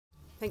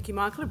Thank you,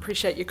 Michael. I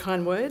appreciate your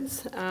kind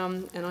words.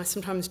 And I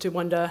sometimes do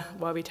wonder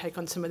why we take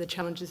on some of the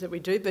challenges that we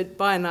do, but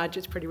by and large,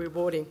 it's pretty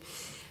rewarding.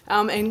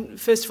 And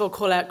first of all,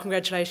 call out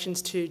congratulations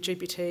to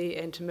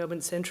GPT and to Melbourne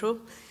Central.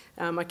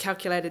 I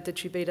calculated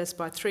that you beat us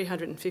by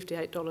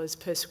 $358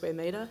 per square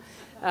metre.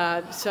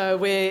 So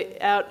we're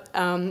out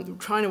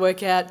trying to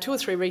work out 2 or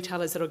 3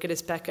 retailers that'll get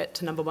us back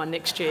to #1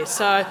 next year.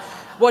 So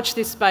watch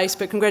this space,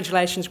 but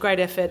congratulations, great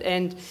effort.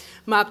 And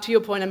Mark, to your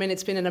point, I mean,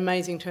 it's been an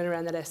amazing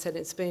turnaround, that asset.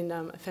 It's been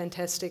a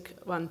fantastic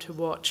one to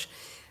watch.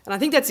 And I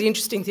think that's the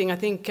interesting thing. I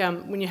think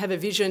when you have a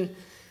vision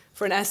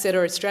for an asset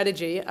or a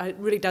strategy, it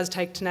really does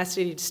take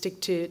tenacity to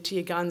stick to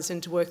your guns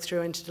and to work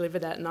through and to deliver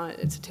that. And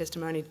it's a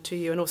testimony to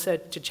you and also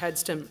to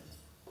Chadstone.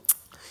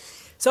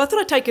 So I thought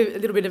I'd take a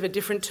little bit of a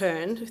different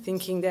turn,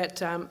 thinking that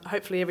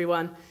hopefully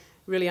everyone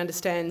really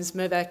understands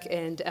Mirvac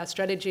and our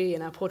strategy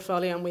and our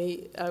portfolio. And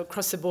we,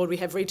 across the board, we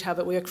have retail,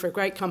 but we work for a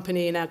great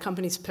company, and our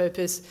company's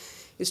purpose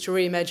is to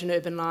reimagine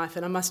urban life.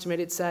 And I must admit,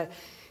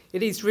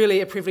 it is really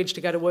a privilege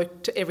to go to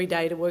work every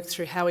day to work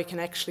through how we can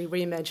actually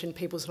reimagine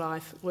people's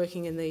life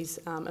working in these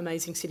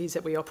amazing cities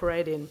that we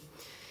operate in.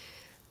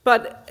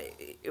 But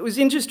it was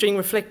interesting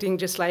reflecting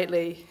just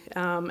lately,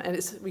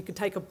 and we could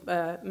take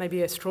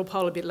maybe a straw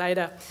poll a bit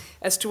later,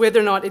 as to whether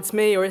or not it's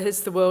me or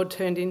has the world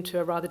turned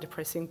into a rather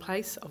depressing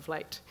place of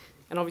late.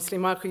 And obviously,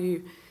 Michael,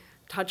 you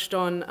touched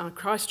on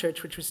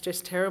Christchurch, which was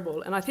just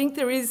terrible. And I think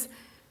there is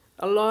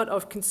a lot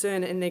of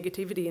concern and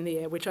negativity in the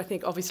air, which I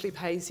think obviously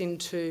pays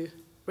into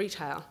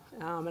retail.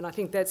 And I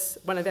think that's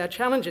one of our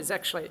challenges,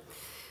 actually.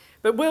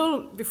 But well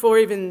before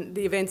even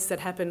the events that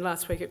happened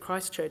last week at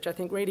Christchurch, I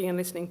think reading and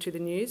listening to the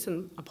news,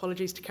 and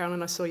apologies to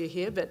Carolyn, I saw you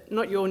here, but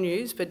not your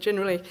news, but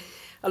generally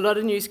a lot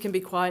of news can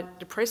be quite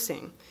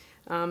depressing.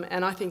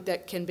 And I think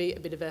that can be a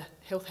bit of a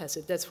health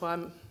hazard. That's why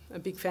I'm a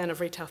big fan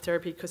of retail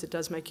therapy, because it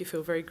does make you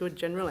feel very good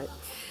generally.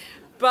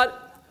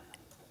 But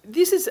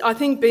this is, I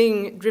think,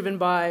 being driven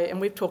by,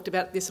 and we've talked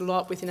about this a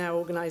lot within our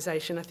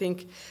organisation, I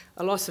think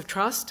a loss of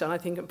trust, and I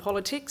think in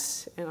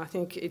politics, and I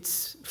think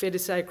it's fair to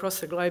say across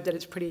the globe that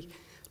it's pretty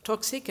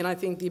toxic, and I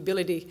think the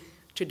ability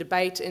to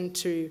debate and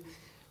to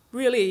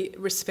really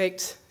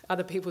respect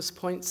other people's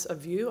points of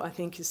view, I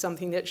think, is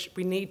something that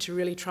we need to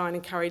really try and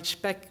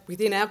encourage back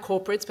within our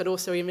corporates, but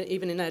also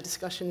even in our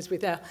discussions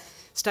with our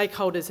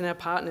stakeholders and our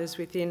partners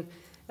within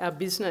our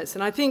business.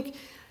 And I think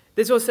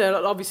there's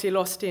also obviously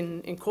lost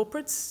in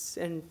corporates,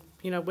 and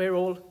you know, we're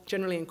all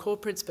generally in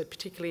corporates, but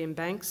particularly in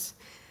banks.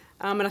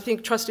 And I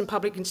think trust in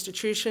public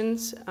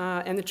institutions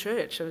and the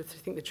church. I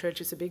think the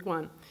church is a big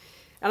one.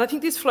 And I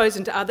think this flows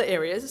into other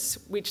areas,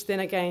 which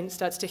then again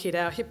starts to hit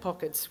our hip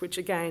pockets, which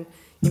again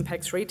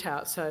impacts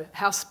retail, so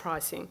house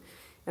pricing.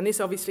 And this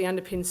obviously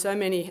underpins so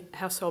many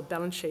household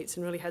balance sheets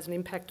and really has an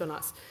impact on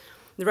us.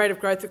 The rate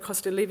of growth of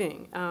cost of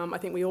living. I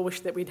think we all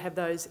wish that we'd have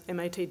those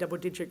MAT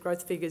double-digit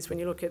growth figures when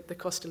you look at the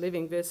cost of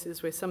living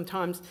versus where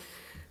sometimes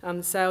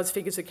sales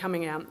figures are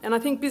coming out. And I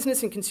think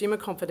business and consumer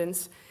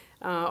confidence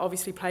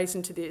obviously plays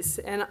into this.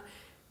 And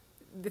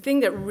the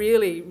thing that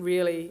really,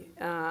 really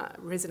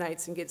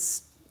resonates and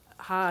gets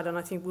hard, and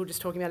I think we were just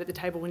talking about at the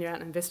table when you're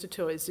out on investor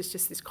tour, is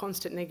just this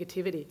constant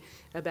negativity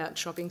about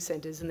shopping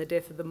centres and the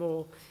death of the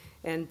mall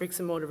and bricks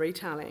and mortar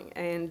retailing.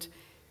 And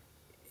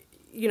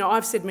you know,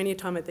 I've said many a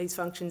time at these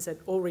functions that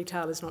all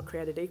retail is not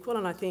created equal,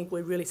 and I think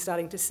we're really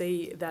starting to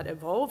see that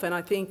evolve. And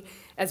I think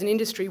as an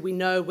industry, we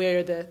know where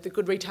are the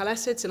good retail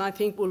assets, and I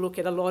think we'll look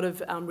at a lot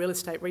of real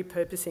estate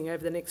repurposing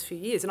over the next few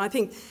years. And I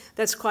think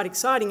that's quite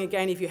exciting,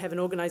 again, if you have an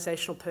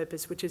organisational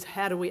purpose, which is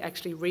how do we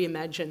actually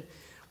reimagine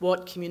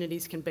what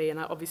communities can be. And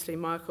obviously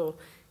Michael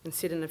and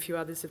Sid and a few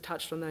others have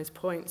touched on those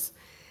points.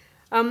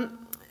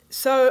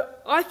 So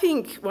I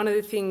think one of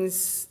the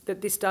things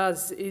that this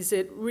does is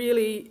it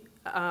really,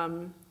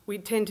 we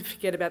tend to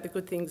forget about the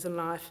good things in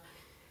life.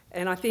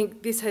 And I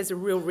think this has a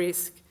real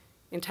risk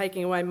in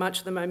taking away much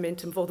of the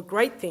momentum of all the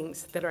great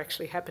things that are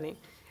actually happening,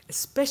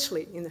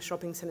 especially in the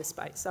shopping centre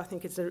space. I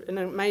think it's an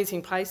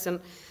amazing place, and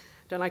I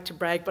don't like to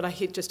brag, but I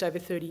hit just over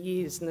 30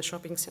 years in the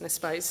shopping centre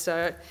space.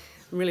 So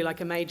I'm really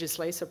like a majors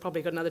lease. I've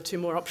probably got another 2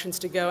 more options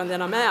to go and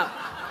then I'm out.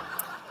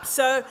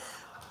 So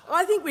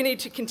I think we need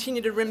to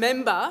continue to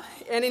remember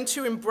and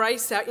to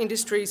embrace our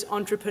industry's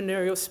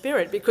entrepreneurial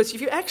spirit, because if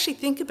you actually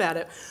think about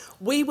it,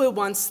 we were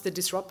once the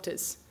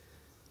disruptors.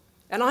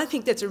 And I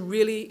think that's a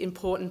really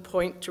important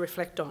point to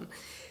reflect on.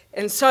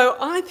 And so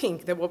I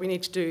think that what we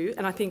need to do,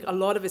 and I think a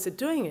lot of us are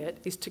doing it,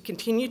 is to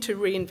continue to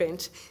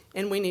reinvent,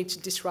 and we need to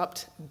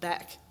disrupt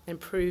back and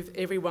prove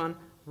everyone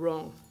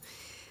wrong.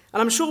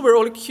 And I'm sure we're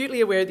all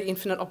acutely aware of the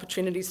infinite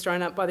opportunities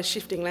thrown up by the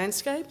shifting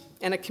landscape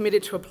and are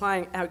committed to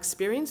applying our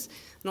experience,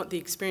 not the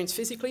experience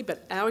physically,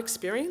 but our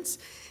experience,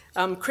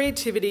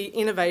 creativity,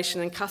 innovation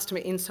and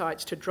customer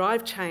insights to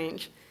drive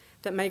change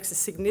that makes a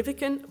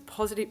significant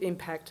positive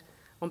impact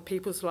on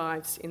people's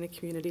lives in the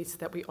communities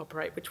that we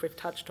operate, which we've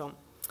touched on.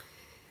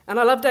 And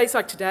I love days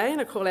like today,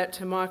 and I call out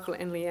to Michael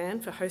and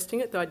Leanne for hosting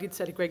it, though I did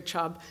say to Greg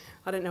Chubb,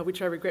 I don't know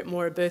which I regret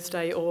more, a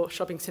birthday or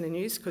shopping centre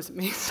news, because it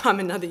means I'm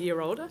another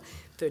year older,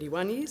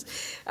 31 years.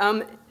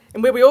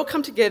 and where we all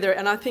come together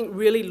and I think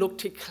really look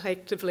to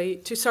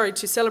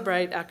to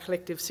celebrate our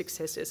collective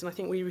successes. And I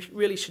think we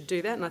really should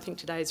do that, and I think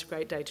today is a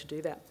great day to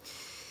do that.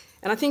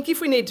 And I think if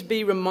we need to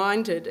be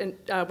reminded, and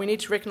we need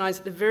to recognise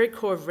at the very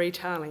core of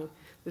retailing,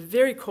 the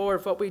very core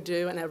of what we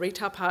do and our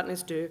retail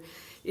partners do,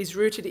 is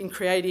rooted in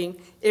creating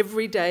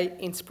everyday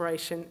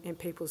inspiration in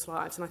people's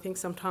lives. And I think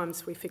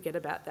sometimes we forget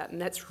about that,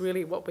 and that's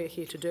really what we're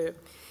here to do.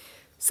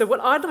 So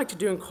what I'd like to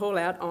do and call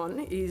out on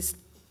is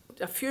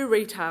a few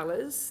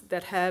retailers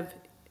that have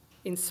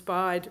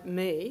inspired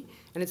me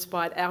and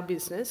inspired our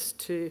business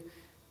to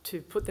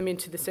put them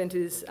into the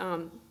centres,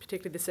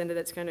 particularly the centre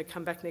that's going to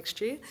come back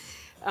next year.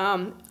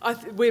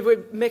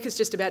 Mecca's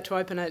just about to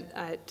open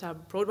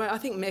at Broadway. I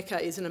think Mecca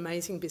is an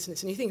amazing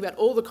business, and you think about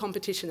all the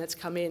competition that's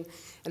come in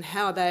and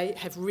how they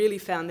have really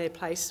found their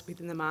place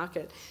within the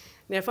market.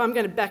 Now, if I'm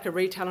going to back a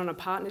retailer on a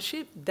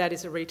partnership, that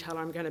is a retailer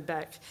I'm going to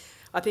back.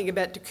 I think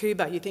about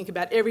Takuba, you think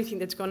about everything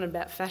that's gone on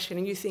about fashion,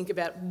 and you think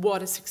about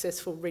what a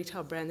successful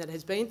retail brand that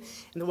has been,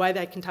 and the way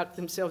they conduct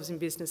themselves in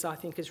business, I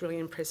think, is really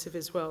impressive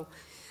as well.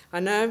 I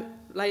know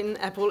Leighton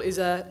Apple is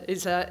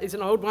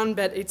an old one,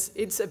 but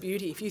it's a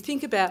beauty. If you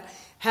think about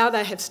how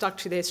they have stuck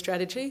to their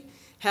strategy,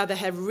 how they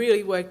have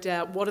really worked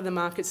out what are the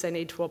markets they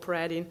need to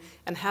operate in,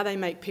 and how they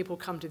make people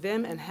come to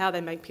them, and how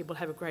they make people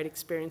have a great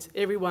experience,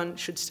 everyone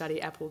should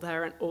study Apple.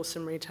 They're an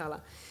awesome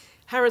retailer.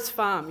 Harris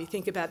Farm, you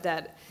think about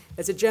that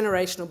as a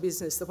generational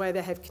business, the way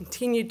they have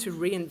continued to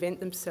reinvent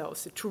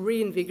themselves, to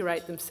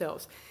reinvigorate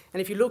themselves.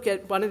 And if you look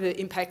at one of the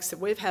impacts that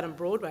we've had on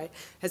Broadway,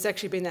 has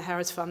actually been the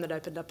Harris Farm that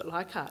opened up at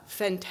Leichhardt.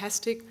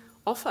 Fantastic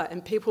offer.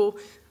 And people,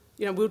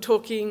 we were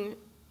talking,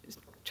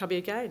 chubby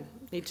again,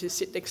 need to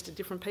sit next to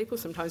different people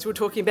sometimes. We're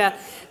talking about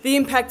the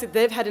impact that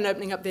they've had in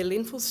opening up their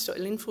Linford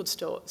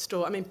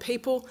store. I mean,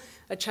 people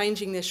are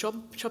changing their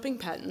shopping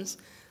patterns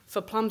for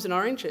plums and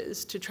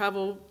oranges to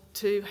travel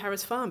to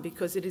Harris Farm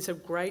because it is a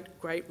great,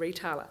 great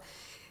retailer.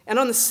 And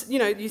on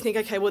the, you think,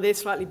 okay, well, they're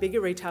slightly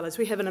bigger retailers.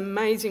 We have an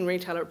amazing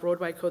retailer at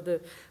Broadway called the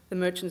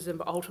Merchants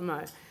of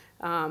Ultimo,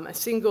 a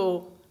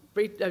single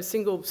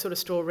sort of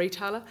store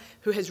retailer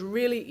who has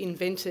really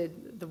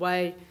invented the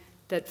way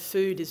that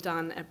food is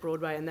done at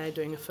Broadway, and they're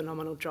doing a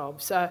phenomenal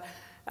job. So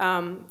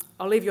I'll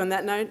leave you on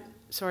that note.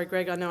 Sorry,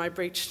 Greg, I know I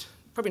breached,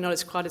 probably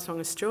not quite as long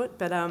as Stuart,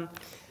 but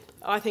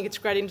I think it's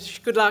great.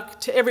 Good luck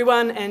to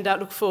everyone, and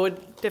look forward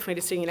definitely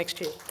to seeing you next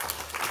year.